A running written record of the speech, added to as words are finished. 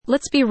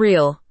Let's be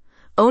real.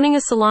 Owning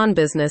a salon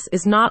business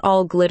is not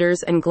all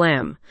glitters and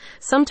glam.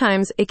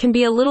 Sometimes it can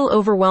be a little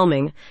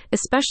overwhelming,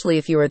 especially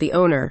if you are the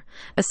owner.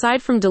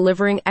 Aside from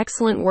delivering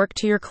excellent work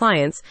to your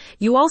clients,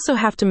 you also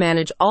have to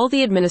manage all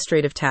the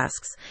administrative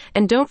tasks.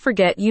 And don't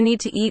forget, you need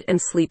to eat and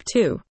sleep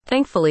too.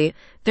 Thankfully,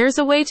 there's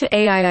a way to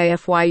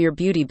AIFY your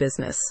beauty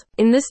business.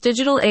 In this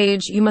digital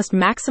age, you must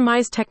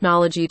maximize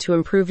technology to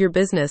improve your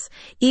business,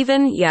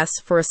 even, yes,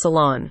 for a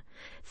salon.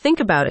 Think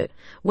about it.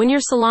 When your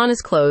salon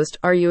is closed,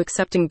 are you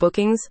accepting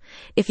bookings?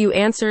 If you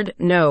answered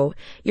no,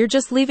 you're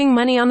just leaving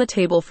money on the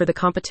table for the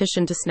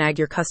competition to snag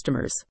your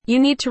customers. You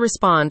need to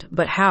respond,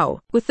 but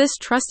how? With this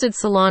trusted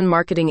salon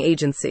marketing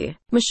agency.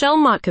 Michelle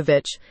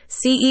Motkovich,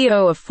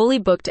 CEO of Fully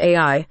Booked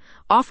AI,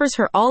 offers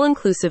her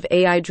all-inclusive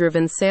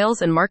AI-driven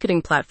sales and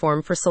marketing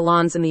platform for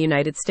salons in the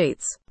United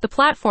States. The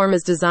platform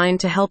is designed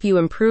to help you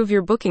improve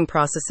your booking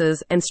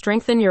processes and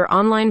strengthen your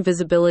online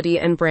visibility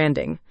and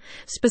branding.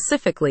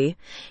 Specifically,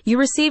 you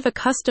receive a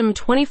custom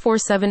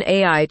 24/7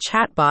 AI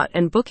chatbot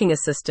and booking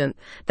assistant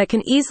that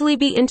can easily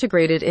be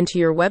integrated into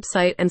your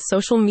website and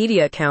social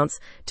media accounts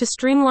to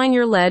streamline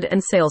your lead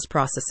and sales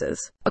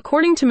processes.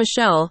 According to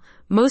Michelle,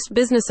 most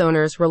business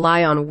owners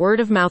rely on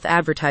word-of-mouth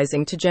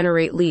advertising to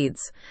generate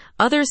leads.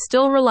 Others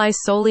still rely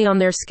solely on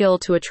their skill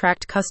to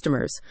attract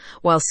customers.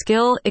 While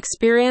skill,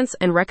 experience,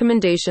 and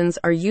recommendations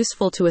are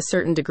useful to a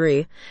certain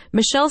degree,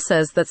 Michelle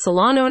says that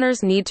salon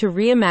owners need to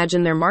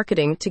reimagine their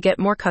marketing to get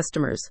more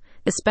customers,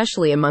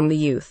 especially among the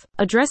youth.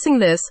 Addressing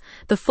this,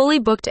 the Fully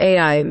Booked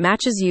AI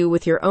matches you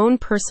with your own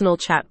personal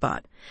chatbot.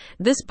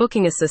 This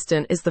booking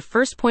assistant is the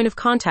first point of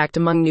contact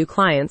among new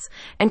clients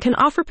and can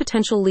offer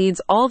potential leads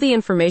all the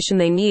information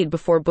they need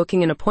before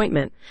booking an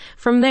appointment.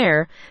 From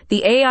there,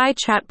 the AI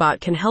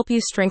chatbot can help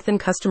you strengthen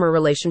customer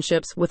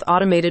relationships with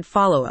automated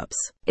follow-ups.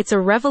 It's a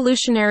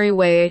revolutionary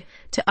way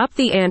to up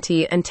the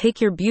ante and take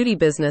your beauty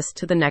business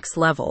to the next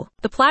level.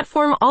 The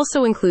platform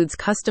also includes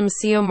custom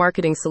SEO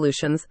marketing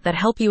solutions that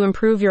help you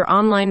improve your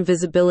online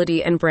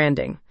visibility and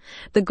branding.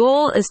 The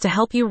goal is to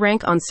help you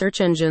rank on search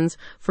engines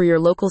for your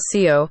local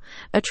SEO,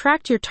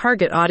 attract your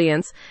target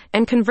audience,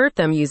 and convert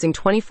them using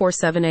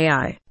 24/7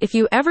 AI. If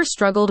you ever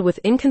struggled with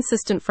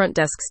inconsistent front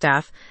desk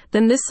staff,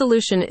 then this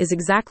solution is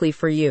exactly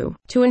for you.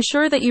 To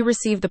ensure that you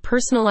receive the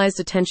personalized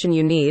attention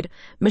you need,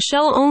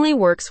 Michelle only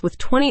works with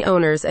 20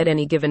 owners at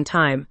any given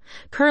time.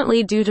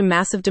 Currently, due to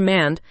massive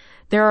demand,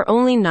 there are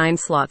only 9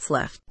 slots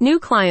left. New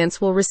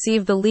clients will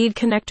receive the Lead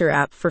Connector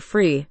app for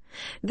free.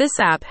 This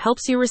app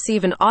helps you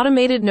receive an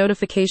automated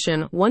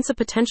notification once a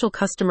potential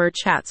customer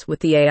chats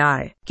with the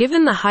AI.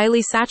 Given the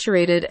highly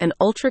saturated and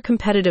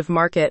ultra-competitive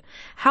market,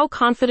 how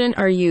confident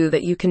are you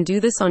that you can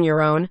do this on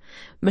your own?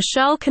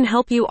 Michelle can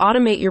help you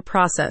automate your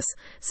process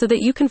so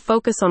that you can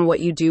focus on what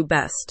you do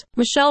best.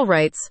 Michelle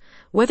writes,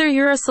 whether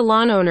you're a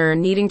salon owner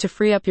needing to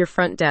free up your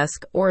front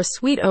desk or a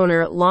suite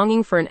owner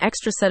longing for an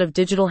extra set of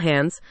digital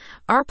hands,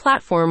 our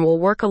platform will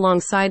work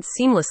alongside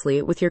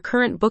seamlessly with your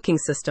current booking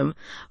system,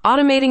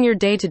 automating your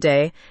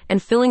day-to-day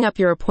and filling up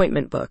your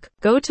appointment book.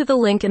 Go to the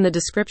link in the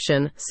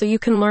description so you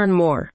can learn more.